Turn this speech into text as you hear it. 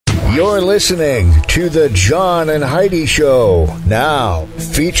You're listening to the John and Heidi Show, now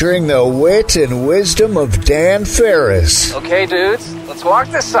featuring the wit and wisdom of Dan Farris. Okay, dudes, let's walk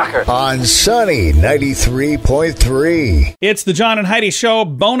this sucker. On Sunny 93.3. It's the John and Heidi Show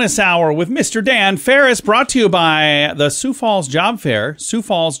bonus hour with Mr. Dan Farris, brought to you by the Sioux Falls Job Fair,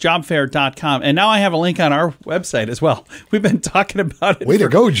 SiouxFallsJobFair.com. And now I have a link on our website as well. We've been talking about it. Way to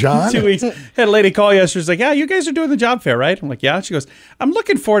go, John. 2 weeks. Had a lady call yesterday. She's like, yeah, you guys are doing the job fair, right? I'm like, yeah. She goes, I'm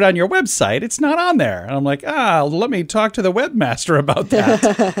looking for it on your website. It's not on there. And I'm like, let me talk to the webmaster about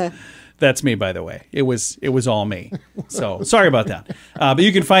that. That's me, by the way. It was all me. So sorry about that. But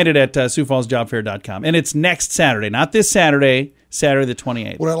you can find it at SiouxFallsJobFair.com. And it's next Saturday, not this Saturday, Saturday the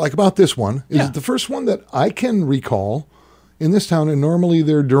 28th. What I like about this one is it's the first one that I can recall in this town, and normally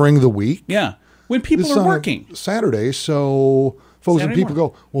they're during the week. Yeah, when people are working. Saturday, so folks and people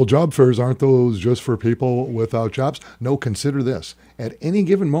go, well, job fairs, aren't those just for people without jobs? No, consider this. At any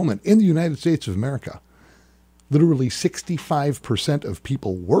given moment in the United States of America, literally 65% of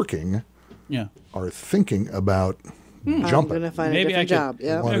people working are thinking about jumping. I'm going to find a different job.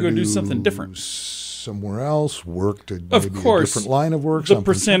 I'm going to go do something different. Somewhere else, work to maybe of course, a different line of work. The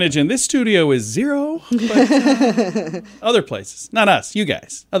percentage in this studio is 0, but other places, not us, you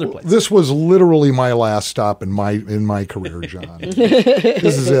guys, other places. This was literally my last stop in my career, John.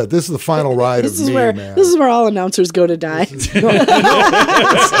 This is it. This is the final ride of me, man. This is where all announcers go to die.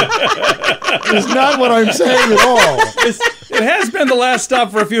 It's not what I'm saying at all. It has been the last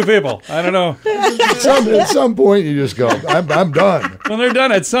stop for a few people. I don't know. At some point, you just go, I'm done. When they're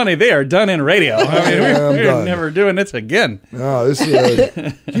done at Sunny, they are done in radio. I mean, we're never doing this again. No, this is a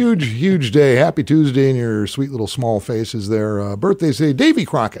huge, huge day. Happy Tuesday in your sweet little small faces there. Birthday today, Davy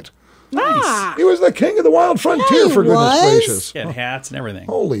Crockett. Nice. He was the king of the wild frontier, for goodness gracious. He had hats and everything.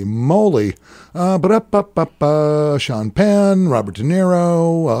 Holy moly. Sean Penn, Robert De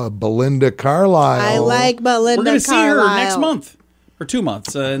Niro, Belinda Carlisle. I like Belinda Carlisle. We're going to see her next month. Or 2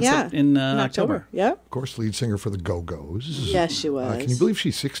 months in October. Yep. Of course, lead singer for the Go-Go's. Yes, she was. Can you believe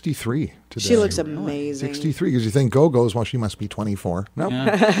she's 63 today? She looks amazing. 63, because you think Go-Go's, well, she must be 24. No,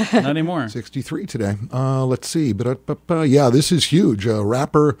 not anymore. 63 today. Let's see. This is huge.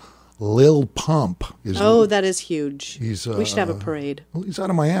 Rapper Lil Pump is. Oh, that is huge. We should have a parade. Well, he's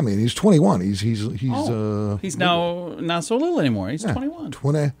out of Miami, and he's 21. He's now not so little anymore. He's 21.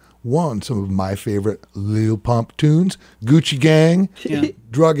 21. Some of my favorite Lil Pump tunes: Gucci Gang,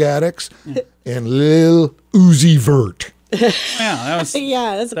 Drug Addicts, and Lil Uzi Vert.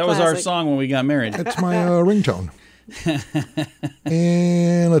 That was our song when we got married. That's my ringtone.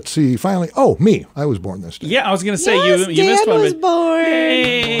 And let's see. Finally, me. I was born this day. Yeah, I was going to say you missed one. Dan was born.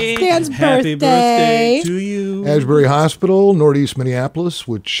 Yay. Dan's Happy birthday to you. Asbury Hospital, Northeast Minneapolis,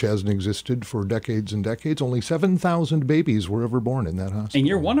 which hasn't existed for decades and decades. Only 7,000 babies were ever born in that hospital. And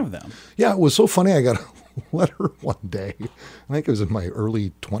you're one of them. Yeah, it was so funny. I got a letter one day. I think it was in my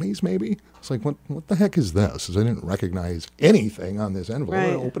early 20s, maybe. It's like, what the heck is this? Because I didn't recognize anything on this envelope.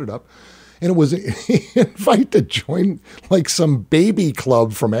 Right. I opened it up. And it was an invite to join like some baby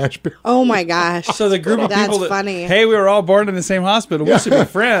club from Ashbury. Oh my gosh. So the group of people That's funny. Hey, we were all born in the same hospital. We should be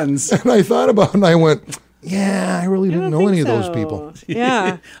friends. And I thought about it and I went, I really didn't know any of those people.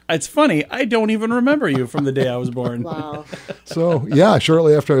 Yeah. It's funny. I don't even remember you from the day I was born. Wow. So,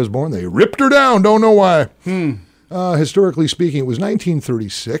 shortly after I was born, they ripped her down. Don't know why. Historically speaking, it was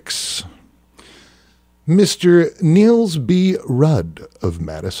 1936. Mr. Niels B. Rudd of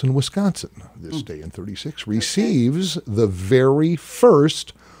Madison, Wisconsin, this day in 36, receives the very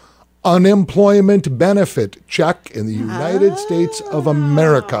first unemployment benefit check in the United States of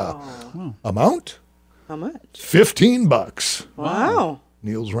America. Amount? How much? $15. Wow.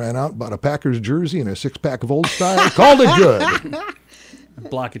 Niels ran out, bought a Packers jersey and a six-pack of Old Style, called it good. A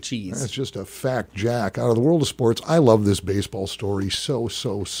block of cheese. That's just a fact, Jack. Out of the world of sports, I love this baseball story so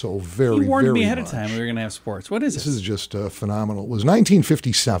very, You warned very me ahead much. of time we were going to have sports. What is This this? is just phenomenal. It was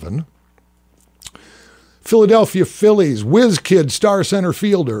 1957. Philadelphia Phillies whiz kid star center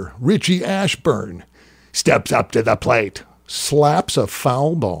fielder Richie Ashburn steps up to the plate, slaps a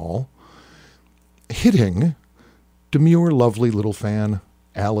foul ball, hitting demure, lovely little fan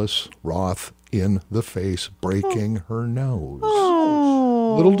Alice Roth in the face, breaking her nose.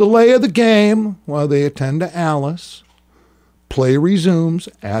 Little delay of the game while they attend to Alice. Play resumes.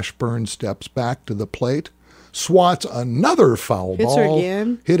 Ashburn steps back to the plate, swats another foul Hits her ball,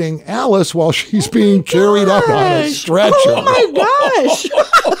 again? hitting Alice while she's being carried out on a stretcher. Oh my gosh.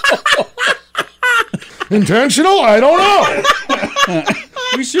 Intentional? I don't know.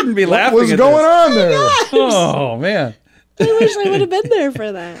 We shouldn't be laughing What was at going this. on there? Oh, man. I wish I would have been there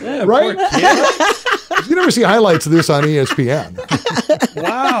for that. Right? You never see highlights of this on ESPN.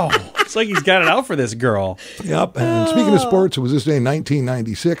 Wow. It's like he's got it out for this girl. Yep. And speaking of sports, it was this day in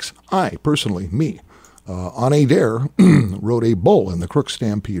 1996. I, personally, on a dare, rode a bull in the Crook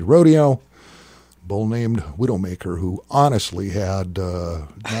Stampede Rodeo. Bull named Widowmaker, who honestly had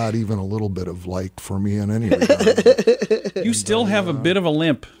not even a little bit of like for me in any regard. You still have a bit of a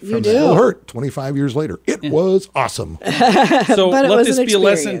limp. You do. Still hurt 25 years later. It was awesome. So But it let was this an be a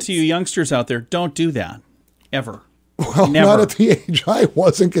lesson experience. to you youngsters out there. Don't do that. Ever. Well, Never. not at the age I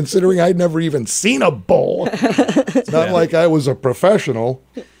wasn't, considering I'd never even seen a bull. It's not like I was a professional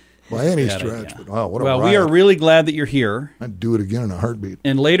by any stretch. But wow, what a Well, riot. we are really glad that you're here. I'd do it again in a heartbeat.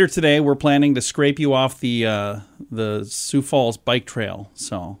 And later today, we're planning to scrape you off the Sioux Falls bike trail.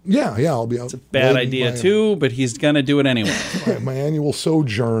 So Yeah, I'll be out. It's a bad idea too, but he's going to do it anyway. My annual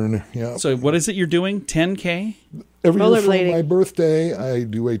sojourn. Yeah. So what is it you're doing? 10K? Every year for rollerblading. my birthday, I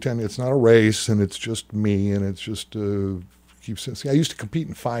do a 10. It's not a race, and it's just me, and it's just keeps. I used to compete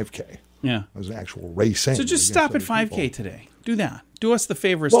in 5K. Yeah. It was actual racing. So just against stop at other 5K people. today. Do that. Do us the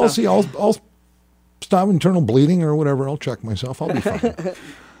favor. Well, Stop. see, I'll stop internal bleeding or whatever. I'll check myself. I'll be fine.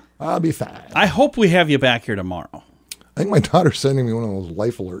 I'll be fine. I hope we have you back here tomorrow. I think my daughter's sending me one of those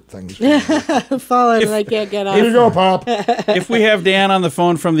life alert things. Falling and I can't get Here you up. go, Pop. If we have Dan on the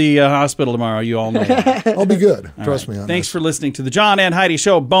phone from the hospital tomorrow, you all know that. I'll be good. Trust me on Thanks this. for listening to the John and Heidi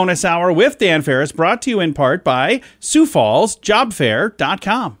Show bonus hour with Dan Farris, brought to you in part by Sioux Falls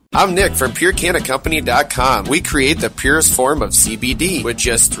JobFair.com. I'm Nick from PureCannaCompany.com. We create the purest form of CBD with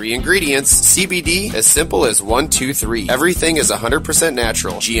just 3 ingredients. CBD, as simple as 1, 2, 3. Everything is 100%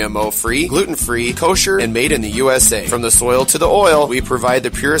 natural, GMO-free, gluten-free, kosher, and made in the USA. From the soil to the oil, we provide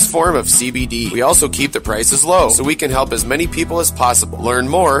the purest form of CBD. We also keep the prices low, so we can help as many people as possible. Learn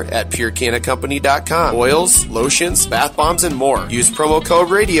more at PureCannaCompany.com. Oils, lotions, bath bombs, and more. Use promo code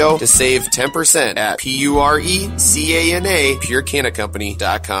RADIO to save 10% at PureCanna,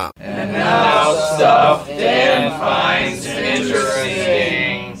 PureCannaCompany.com.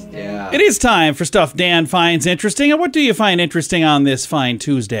 It is time for Stuff Dan Finds Interesting. And what do you find interesting on this fine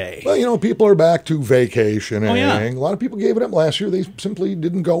Tuesday? Well, people are back to vacationing. Oh, yeah. A lot of people gave it up last year. They simply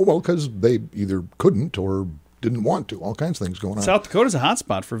didn't go, because they either couldn't or didn't want to. All kinds of things going on. South Dakota's a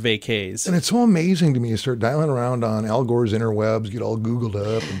hotspot for vacays. And it's so amazing to me. You start dialing around on Al Gore's interwebs, get all Googled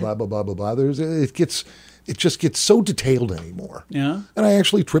up and blah, blah, blah, blah, blah. It just gets so detailed anymore. Yeah. And I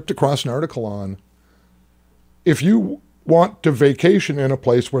actually tripped across an article on if you want to vacation in a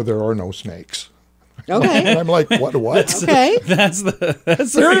place where there are no snakes. Okay. And I'm like, what? Okay. That's the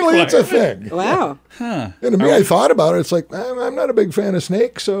Apparently it's a thing. Wow. And to me, I thought about it. It's like, I'm not a big fan of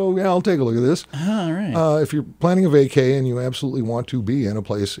snakes, so yeah, I'll take a look at this. All right. If you're planning a vacay and you absolutely want to be in a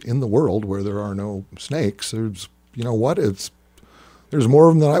place in the world where there are no snakes, there's, there's more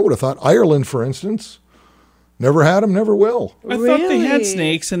of them than I would have thought. Ireland, for instance, never had them, never will. I thought they had Really?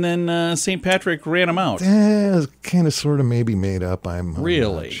 snakes, and then St. Patrick ran them out. Kind of, sort of, maybe made up. I'm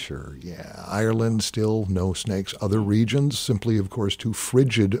Really? not sure. Yeah, Ireland still no snakes. Other regions simply, of course, too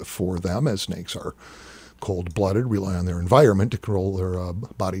frigid for them, as snakes are cold-blooded, rely on their environment to control their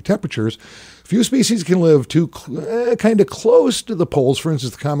body temperatures. Few species can live too kind of close to the poles. For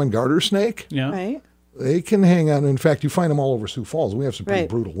instance, the common garter snake. Yeah. Right. They can hang on. In fact, you find them all over Sioux Falls. We have some pretty Right.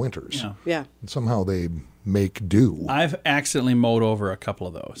 brutal winters. Yeah. Yeah. And somehow they make do. I've accidentally mowed over a couple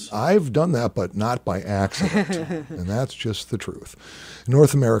of those. I've done that, but not by accident. And that's just the truth.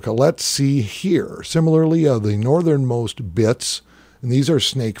 North America, let's see here. Similarly, the northernmost bits, and these are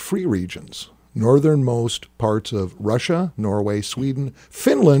snake-free regions. Northernmost parts of Russia, Norway, Sweden,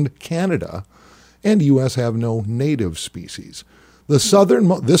 Finland, Canada, and U.S. have no native species.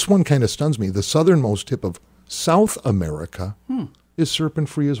 The this one kind of stuns me. The southernmost tip of South America is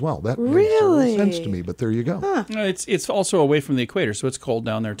serpent-free as well. That makes Really? zero sense to me, but there you go. It's also away from the equator, so it's cold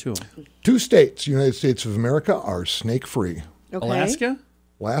down there too. 2 states, United States of America, are snake-free. Okay. Alaska?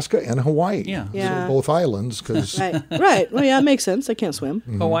 Alaska and Hawaii. Yeah. Those Yeah. are both islands because Right. Right. Well, yeah, it makes sense. I can't swim.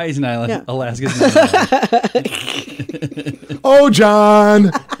 Hawaii's an island. Yeah. Alaska's an island. oh,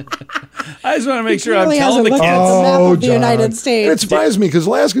 John. I just want to make sure I'm Really telling the hasn't kids. looked at the map Oh, of the John. United States. And it surprised me because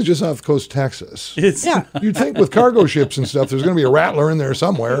Alaska's just off the coast of Texas. It's Yeah. You'd think with cargo ships and stuff, there's going to be a rattler in there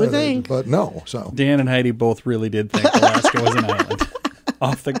somewhere. Would think. But no. So Dan and Heidi both really did think Alaska was an island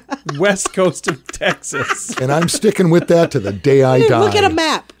off the west coast of Texas. and I'm sticking with that to the day I Hey, die. look at a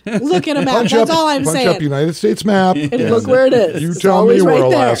map. Look at a map. Punch That's up, all I'm punch saying. up United States map. and look where it is. You It's tell always me where right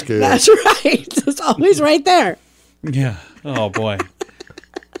there. Alaska is. That's right. It's always right there. Yeah. Oh boy.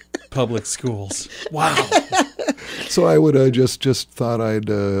 Public schools. Wow. So I would just thought I'd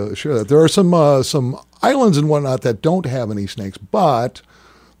share that. There are some islands and whatnot that don't have any snakes, but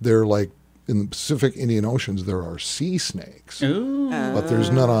they're like in the Pacific Indian Oceans, there are sea snakes, but there's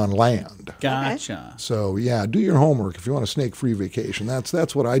none on land. Gotcha. So, yeah, do your homework if you want a snake-free vacation.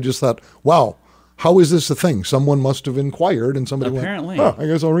 That's what I just thought, wow, how is this a thing? Someone must have inquired, and somebody Apparently. went, I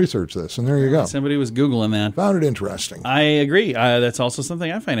guess I'll research this. And there you go. Somebody was Googling that. Found it interesting. I agree. That's also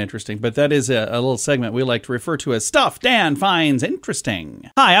something I find interesting. But that is a little segment we like to refer to as Stuff Dan Finds Interesting.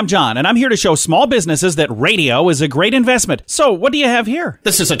 Hi, I'm John, and I'm here to show small businesses that radio is a great investment. So what do you have here?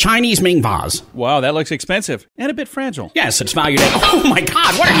 This is a Chinese Ming vase. Wow, that looks expensive and a bit fragile. Yes, it's valued at... Oh, my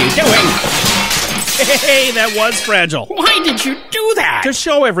God, what are you doing? Hey, that was fragile. Why did you do that? To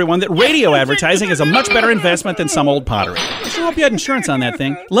show everyone that radio advertising is a much better investment than some old pottery. I sure hope you had insurance on that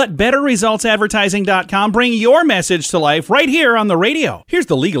thing. Let BetterResultsAdvertising.com bring your message to life right here on the radio. Here's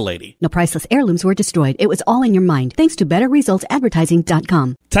the legal lady. No priceless heirlooms were destroyed. It was all in your mind. Thanks to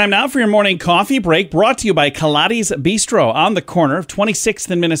BetterResultsAdvertising.com. Time now for your morning coffee break, brought to you by Kaladi's Bistro on the corner of 26th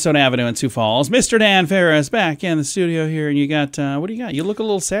and Minnesota Avenue in Sioux Falls. Mr. Dan Farris back in the studio here, and you got, what do you got? You look a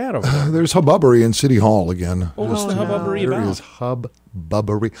little sad over there. There's hubbubbery in City Hall again. What's the hubbubbery There about? is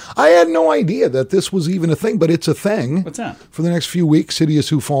hubbubbery. I had no idea that this was even a thing, but it's a thing. What's that? For the next few weeks, City of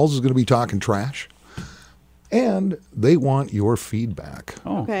Sioux Falls is going to be talking trash. And they want your feedback,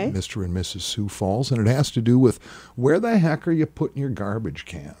 Okay. Mr. and Mrs. Sioux Falls. And it has to do with where the heck are you putting your garbage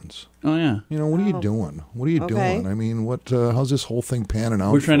cans? Oh, yeah. You know, what are you doing? What are you doing? I mean, how's this whole thing panning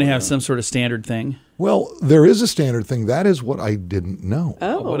out? We're trying to for have you? some sort of standard thing. Well, there is a standard thing. That is what I didn't know.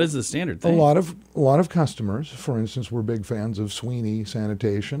 Oh. What is the standard A thing? lot of customers, for instance, we're big fans of Sweeney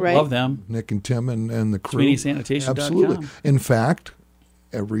Sanitation. Right. Love them. Nick and Tim and the crew. SweeneySanitation.com. Absolutely. In fact,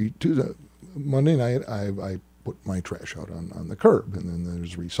 every Tuesday, Monday night, I put my trash out on the curb, and then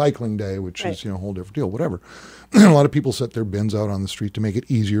there's recycling day, which is a whole different deal. Whatever. A lot of people set their bins out on the street to make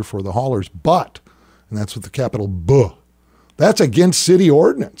it easier for the haulers, but, and that's with the capital B, that's against city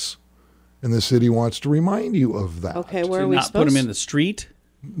ordinance, and the city wants to remind you of that. Okay, where To are we not supposed put them in the street?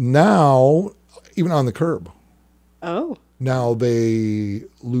 Now, even on the curb. Oh. Now, they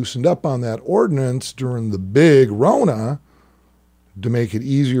loosened up on that ordinance during the big Rona to make it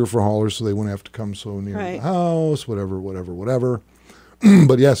easier for haulers so they wouldn't have to come so near the Right. house, whatever.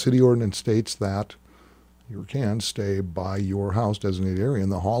 But yeah, city ordinance states that your cans stay by your house designated area,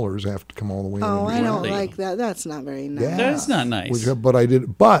 and the haulers have to come all the way in. Oh, I don't Really? like that. That's not very nice. Yeah. That's not nice.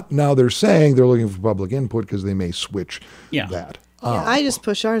 But now they're saying they're looking for public input because they may switch Yeah. that. Yeah, I just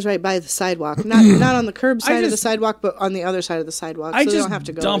push ours right by the sidewalk, not on the curb side of the just- sidewalk, but on the other side of the sidewalk, I so they just don't have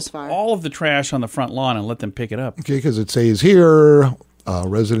to go dump as far. all of the trash on the front lawn and let them pick it up. Okay, because it says here,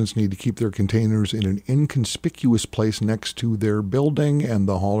 residents need to keep their containers in an inconspicuous place next to their building, and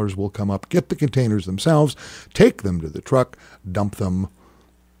the haulers will come up, get the containers themselves, take them to the truck, dump them,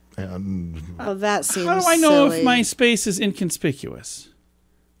 and Oh, that seems How do I know silly. if my space is inconspicuous?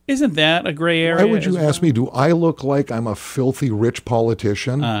 Isn't that a gray area? why would you as ask me, do I look like I'm a filthy rich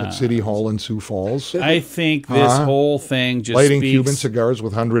politician at City Hall in Sioux Falls? I think this whole thing just Lighting speaks... Cuban cigars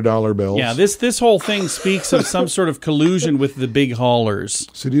with $100 bills? Yeah, this whole thing speaks of some sort of collusion with the big haulers.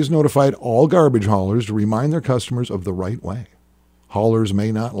 City has notified all garbage haulers to remind their customers of the right way. Haulers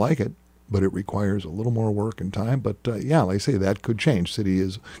may not like it, but it requires a little more work and time. But yeah, like I say, that could change. City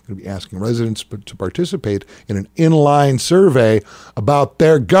is going to be asking residents to participate in an inline survey about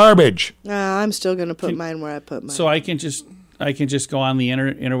their garbage. I'm still going to put mine where I put mine. So I can just go on the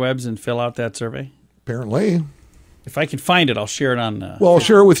interwebs and fill out that survey? Apparently. If I can find it, I'll share it on... Well, I'll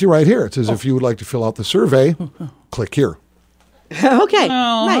share it with you right here. It says if you would like to fill out the survey, click here. okay,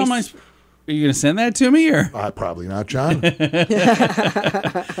 Oh, nice. how am I... Are you going to send that to me, or? Probably not, John. Well,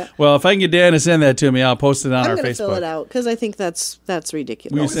 if I can get Dan to send that to me, I'll post it on I'm our going to fill Facebook. it out because I think that's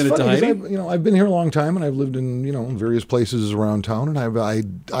ridiculous. Will you send it to Funny, 'cause Heidi? I've been here a long time, and I've lived in various places around town,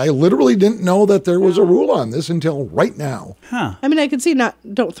 and I literally didn't know that there was a rule on this until right now. Huh. I mean, I can see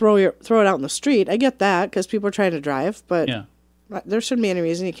don't throw it out in the street. I get that because people are trying to drive, but Yeah. there shouldn't be any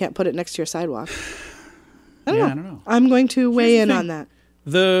reason you can't put it next to your sidewalk. I I don't know. don't know. I'm going to weigh in thing. on that.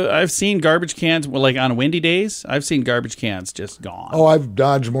 I've seen garbage cans, well, like on windy days, I've seen garbage cans just gone. Oh, I've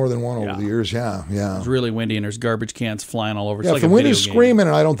dodged more than one over Yeah. the years. Yeah. It's really windy and there's garbage cans flying all over. It's Yeah, like if the a wind video is game. screaming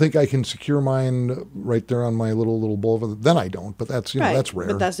and I don't think I can secure mine right there on my little bowl, then I don't. But that's Right. that's rare.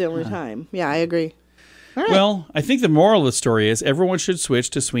 But that's the only time. Yeah, I agree. All right. Well, I think the moral of the story is everyone should switch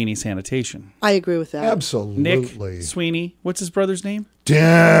to Sweeney Sanitation. I agree with that. Absolutely. Nick Sweeney, what's his brother's name?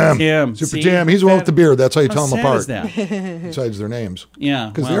 Tim. Super See? Tim. He's the one with the beard. That's how you How tell them sad apart. is that? Besides their names. Yeah.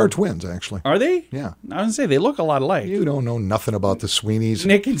 Because they well, are twins, actually. Are they? Yeah. I was going to say, they look a lot alike. You don't know nothing about the Sweeneys.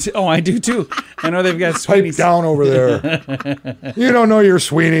 Nick and... Oh, I do too. I know they've got Pipe Sweeney's. down over there. You don't know your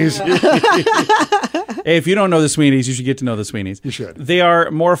Sweeneys. Hey, if you don't know the Sweeneys, you should get to know the Sweeneys. You should. They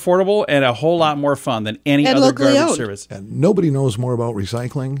are more affordable and a whole lot more fun than any And other locally garbage owned. service. And nobody knows more about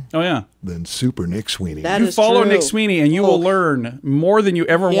recycling Oh, yeah. than Super Nick Sweeney. That You is follow true. Nick Sweeney and you will learn more than you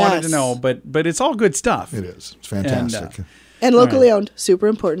ever wanted to Yes. know, but it's all good stuff. It is. It's fantastic. And locally owned. Super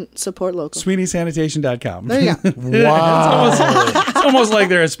important. Support local. SweeneySanitation.com. There you go. Wow. It's almost like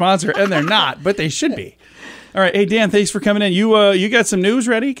they're a sponsor, and they're not, but they should be. All right. Hey, Dan, thanks for coming in. You got some news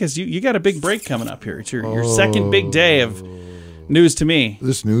ready? Because you got a big break coming up here. It's your second big day of news to me.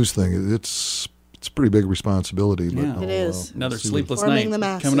 This news thing, it's a pretty big responsibility. But Yeah. It is. Another see sleepless Forming night the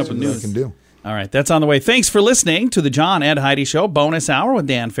masses. coming up with what I news. can do. All right, that's on the way. Thanks for listening to the John and Heidi Show bonus hour with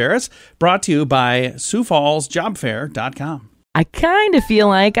Dan Farris, brought to you by Sioux Falls JobFair.com. I kind of feel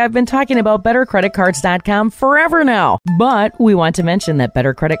like I've been talking about BetterCreditCards.com forever now. But we want to mention that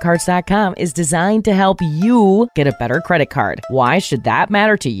BetterCreditCards.com is designed to help you get a better credit card. Why should that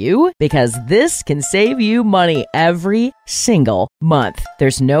matter to you? Because this can save you money every single month.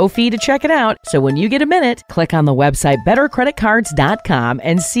 There's no fee to check it out. So when you get a minute, click on the website BetterCreditCards.com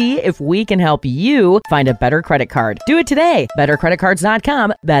and see if we can help you find a better credit card. Do it today.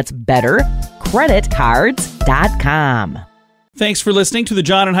 BetterCreditCards.com. That's BetterCreditCards.com. Thanks for listening to the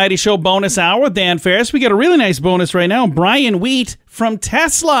John and Heidi Show bonus hour with Dan Farris. We got a really nice bonus right now. Brian Wheat from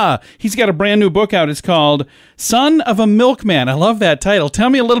Tesla. He's got a brand new book out. It's called Son of a Milkman. I love that title. Tell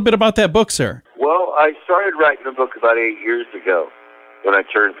me a little bit about that book, sir. Well, I started writing a book about 8 years ago when I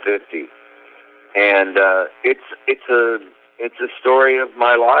turned 50, and it's a story of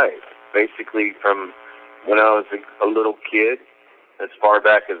my life, basically from when I was a little kid, as far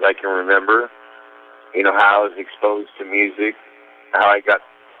back as I can remember. You know, how I was exposed to music, how I got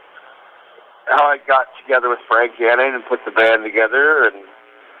together with Frank Gannon and put the band together, and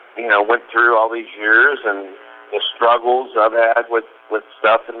you know, went through all these years and the struggles I've had with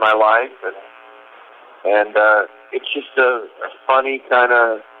stuff in my life, and it's just a funny kind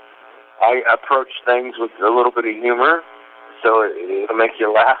of. I approach things with a little bit of humor, so it'll make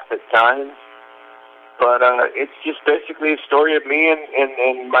you laugh at times. But it's just basically a story of me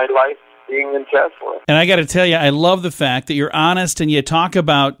and my life being in Tesla. And I got to tell you, I love the fact that you're honest and you talk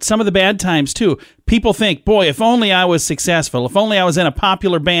about some of the bad times, too. People think, boy, if only I was successful, if only I was in a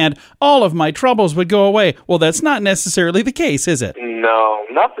popular band, all of my troubles would go away. Well, that's not necessarily the case, is it? No,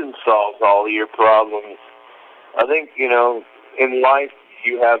 nothing solves all of your problems. I think, you know, in life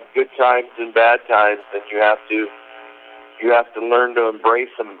you have good times and bad times, and you have to learn to embrace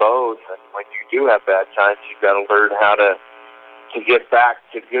them both. And when you do have bad times, you've got to learn how to get back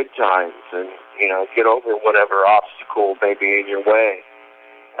to good times and, you know, get over whatever obstacle may be in your way.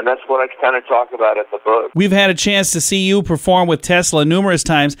 And that's what I kind of talk about in the book. We've had a chance to see you perform with Tesla numerous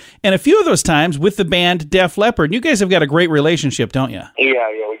times, and a few of those times with the band Def Leppard. You guys have got a great relationship, don't you? Yeah,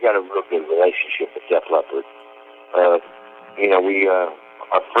 we got a real good relationship with Def Leppard. You know,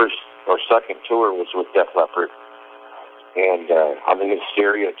 our first or second tour was with Def Leppard, and on the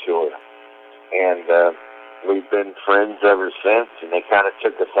Hysteria tour. And we've been friends ever since, and they kind of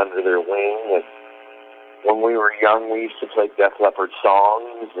took us under their wing. And when we were young, we used to play Def Leppard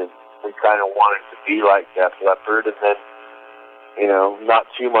songs, and we kind of wanted to be like Def Leppard. And then, you know, not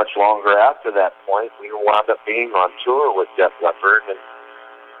too much longer after that point, we wound up being on tour with Def Leppard, and,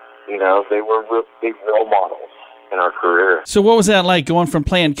 you know, they were real big role models in our career. So what was that like, going from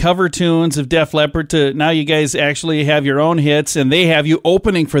playing cover tunes of Def Leppard to now you guys actually have your own hits and they have you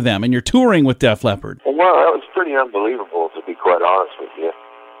opening for them and you're touring with Def Leppard? Well, that was pretty unbelievable, to be quite honest with you.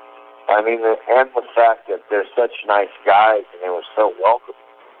 I mean, and the fact that they're such nice guys and they were so welcoming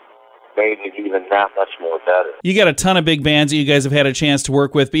made it even that much more better. You got a ton of big bands that you guys have had a chance to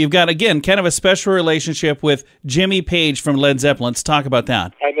work with, but you've got, again, kind of a special relationship with Jimmy Page from Led Zeppelin. Let's talk about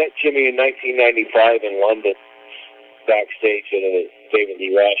that. I met Jimmy in 1995 in London, backstage at a David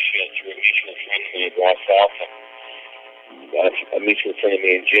Lee Roth show through a mutual friend of mine, Ross Alpha. A mutual friend of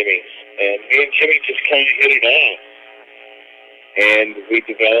me and Jimmy's. And me and Jimmy just kind of hit it off. And we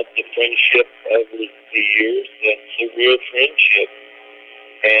developed a friendship over the years that's a real friendship.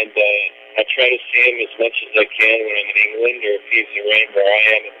 And I try to see him as much as I can when I'm in England, or if he's around where I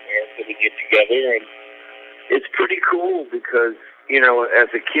am in America, we get together. And it's pretty cool because, you know,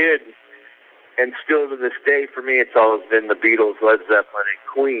 as a kid, and still to this day, for me, it's always been the Beatles, Led Zeppelin, and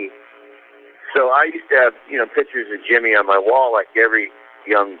Queen. So I used to have, you know, pictures of Jimmy on my wall like every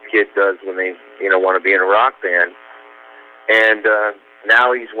young kid does when they, you know, want to be in a rock band. And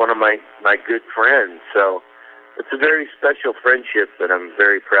now he's one of my good friends. So it's a very special friendship that I'm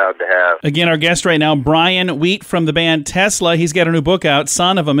very proud to have. Again, our guest right now, Brian Wheat from the band Tesla. He's got a new book out,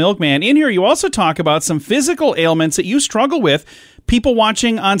 Son of a Milkman. In here, you also talk about some physical ailments that you struggle with. People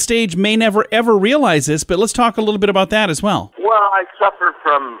watching on stage may never, ever realize this, but let's talk a little bit about that as well. Well, I suffer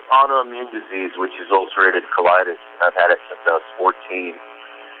from autoimmune disease, which is ulcerative colitis. I've had it since I was 14.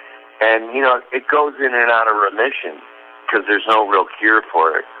 And, it goes in and out of remission because there's no real cure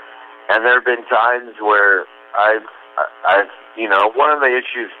for it. And there have been times where I've one of the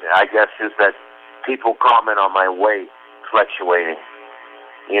issues, I guess, is that people comment on my weight fluctuating.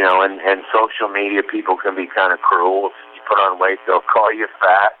 And social media people can be kind of cruel. If you put on weight, they'll call you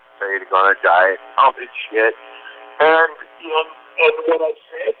fat, say you're going to diet, all this shit. And, and what I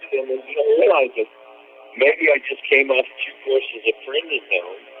said to them is, realize that maybe I just came off 2 courses of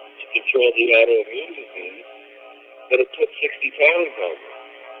prednisone to control the autoimmune disease, but it put 60 pounds on me,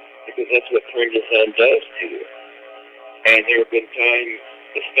 because that's what prednisone does to you. And there have been times,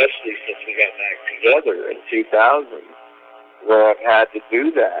 especially since we got back together in 2000, where I've had to do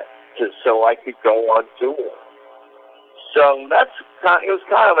that so I could go on tour. So it was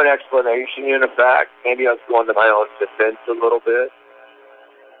kind of an explanation in effect. Maybe I was going to my own defense a little bit.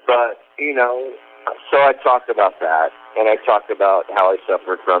 But, so I talked about that, and I talked about how I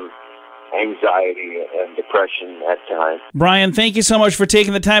suffered from anxiety and depression at times. Brian, thank you so much for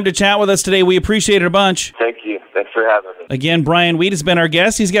taking the time to chat with us today. We appreciate it a bunch. Thank you. Thanks for having me. Again, Brian Wheat has been our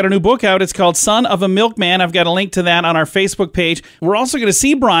guest. He's got a new book out. It's called Son of a Milkman. I've got a link to that on our Facebook page. We're also going to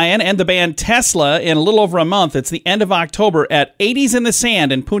see Brian and the band Tesla in a little over a month. It's the end of October at 80s in the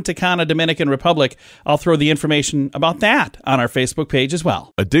Sand in Punta Cana, Dominican Republic. I'll throw the information about that on our Facebook page as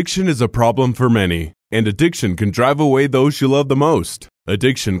well. Addiction is a problem for many, and addiction can drive away those you love the most.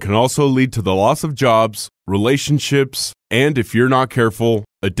 Addiction can also lead to the loss of jobs, relationships, and if you're not careful,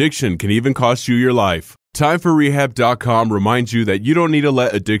 addiction can even cost you your life. TimeForRehab.com reminds you that you don't need to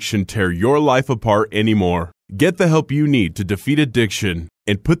let addiction tear your life apart anymore. Get the help you need to defeat addiction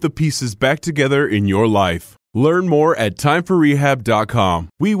and put the pieces back together in your life. Learn more at TimeForRehab.com.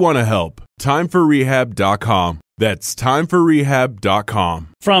 We want to help. TimeForRehab.com. That's TimeForRehab.com.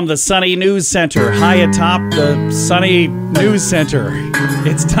 From the Sunny News Center, high atop the Sunny News Center,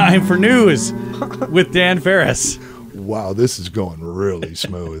 it's time for news with Dan Farris. Wow, this is going really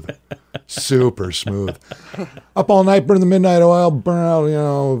smooth. Super smooth. Up all night, burn the midnight oil, burn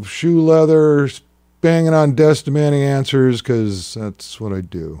out, shoe leather, banging on desks, demanding answers, because that's what I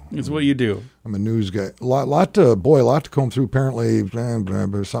do. It's what you do. I'm a news guy. A lot to comb through. Apparently,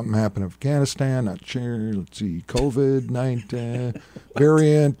 something happened in Afghanistan. Not sure. Let's see. COVID-19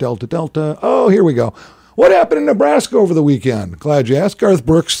 variant, Delta. Oh, here we go. What happened in Nebraska over the weekend? Glad you asked. Garth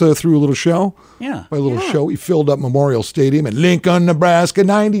Brooks threw a little show. Yeah. By a little show. He filled up Memorial Stadium in Lincoln, Nebraska.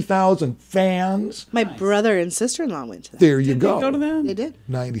 90,000 fans. My brother and sister-in-law went to that. There you go. Did they go to that? They did.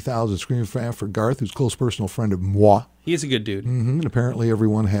 90,000 screaming fan for Garth, who's a close personal friend of moi. He's a good dude. And apparently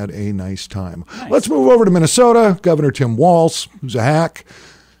everyone had a nice time. Nice. Let's move over to Minnesota. Governor Tim Walz, who's a hack,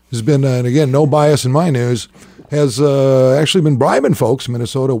 has been, and again, no bias in my news, has actually been bribing folks in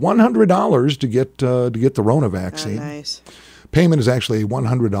Minnesota $100 to get the Rona vaccine. Oh, nice. Payment is actually a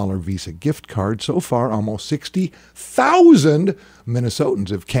 $100 Visa gift card. So far, almost 60,000 Minnesotans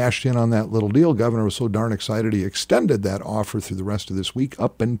have cashed in on that little deal. Governor was so darn excited he extended that offer through the rest of this week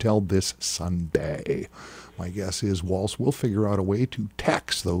up until this Sunday. My guess is Walz will figure out a way to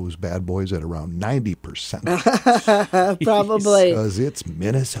tax those bad boys at around 90%. Probably. Because it's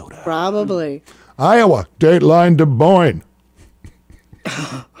Minnesota. Probably. Iowa, Dateline Des Moines.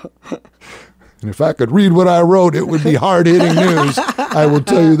 And if I could read what I wrote, it would be hard-hitting news. I will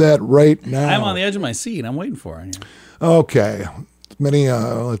tell you that right now. I'm on the edge of my seat. I'm waiting for it. Okay. Many,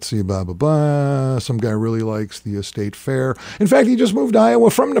 let's see, blah, blah, blah. Some guy really likes the state fair. In fact, he just moved to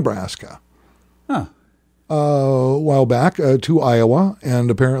Iowa from Nebraska. Huh. A while back to Iowa, and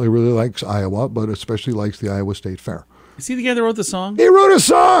apparently really likes Iowa, but especially likes the Iowa State Fair. Is he the guy that wrote the song? He wrote a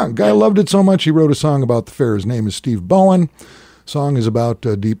song. Guy loved it so much, he wrote a song about the fair. His name is Steve Bowen. Song is about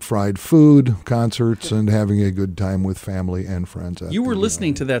deep-fried food, concerts, and having a good time with family and friends. You were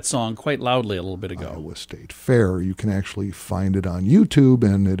listening to that song quite loudly a little bit ago. Iowa State Fair. You can actually find it on YouTube,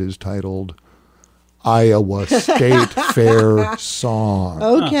 and it is titled Iowa State Fair Song.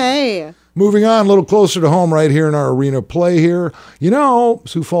 Okay. Moving on, a little closer to home right here in our arena play here. You know,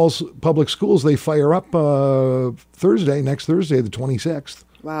 Sioux Falls Public Schools, they fire up next Thursday, the 26th.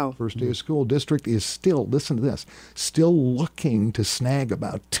 Wow. First day of school. District is still, listen to this, still looking to snag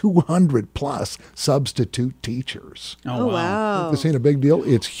about 200 plus substitute teachers. Oh, wow. This ain't a big deal.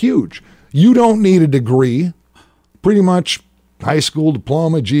 It's huge. You don't need a degree. Pretty much high school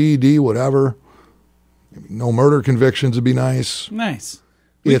diploma, GED, whatever. No murder convictions would be nice. Nice.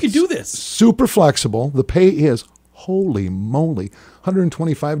 We could do this. Super flexible. The pay is, holy moly,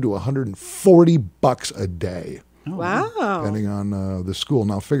 $125 to $140 a day. Wow. Depending on the school.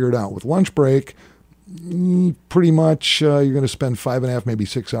 Now figure it out. With lunch break, pretty much you're going to spend 5.5, maybe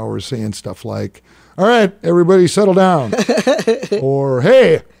 6 hours saying stuff like, all right, everybody settle down. Or,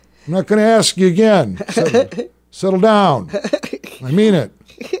 hey, I'm not going to ask you again. Settle down. I mean it.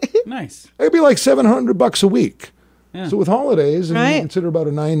 Nice. It'd be like $700 a week. Yeah. So with holidays, and Right. you consider about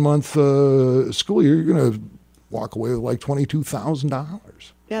a 9-month school year, you're going to walk away with like $22,000.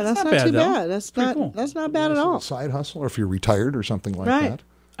 Yeah, that's not not bad, too though. bad. That's Pretty not cool. that's not bad at all. Side hustle, or if you're retired or something like Right. that.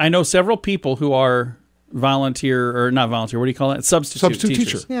 I know several people who are volunteer, or not volunteer, what do you call it? Substitute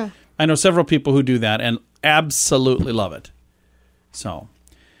teachers. teacher. Yeah. I know several people who do that and absolutely love it. So,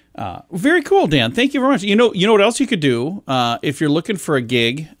 very cool, Dan. Thank you very much. You know what else you could do if you're looking for a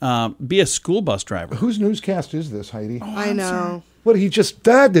gig? Be a school bus driver. Whose newscast is this, Heidi? I know. What, he just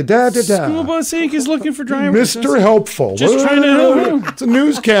da-da-da-da-da. School bus Inc. is looking for drivers. Mr. Helpful. Just trying to- It's a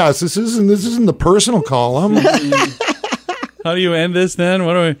newscast. This isn't the personal column. How do you end this then?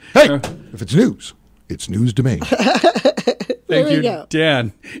 What do we? Hey, if it's news to me. Thank we you, go.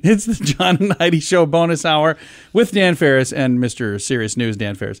 Dan. It's the John and Heidi Show bonus hour with Dan Farris and Mr. Serious News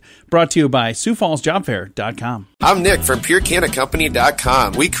Dan Farris. Brought to you by SiouxFallsJobFair.com. I'm Nick from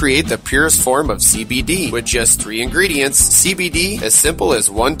PureCanaCompany.com. We create the purest form of CBD with just 3 ingredients. CBD, as simple as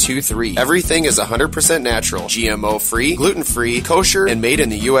 1, 2, 3. Everything is 100% natural, GMO-free, gluten-free, kosher, and made in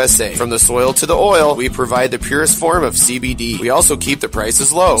the USA. From the soil to the oil, we provide the purest form of CBD. We also keep the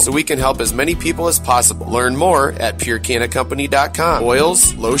prices low so we can help as many people as possible. Learn more at PureCanaCompany.com.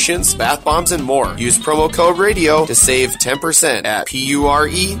 Oils, lotions, bath bombs, and more. Use promo code RADIO to save 10% at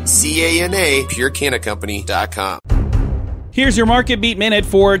PureCana, PureCanaCompany.com. Here's your Market Beat Minute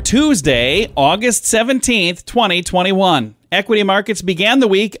for Tuesday, August 17th, 2021. Equity markets began the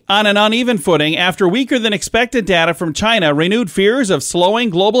week on an uneven footing after weaker than expected data from China renewed fears of slowing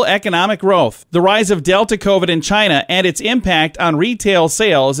global economic growth. The rise of Delta COVID in China and its impact on retail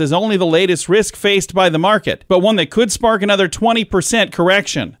sales is only the latest risk faced by the market, but one that could spark another 20%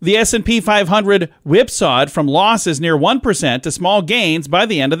 correction. The S&P 500 whipsawed from losses near 1% to small gains by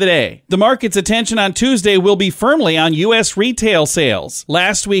the end of the day. The market's attention on Tuesday will be firmly on U.S. retail sales.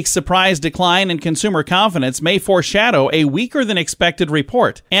 Last week's surprise decline in consumer confidence may foreshadow a weaker than expected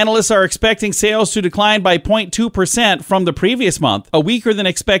report. Analysts are expecting sales to decline by 0.2% from the previous month. A weaker than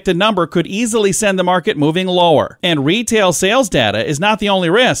expected number could easily send the market moving lower. And retail sales data is not the only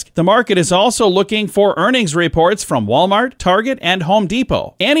risk. The market is also looking for earnings reports from Walmart, Target, and Home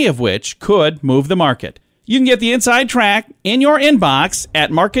Depot, any of which could move the market. You can get the inside track in your inbox at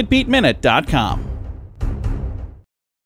marketbeatminute.com.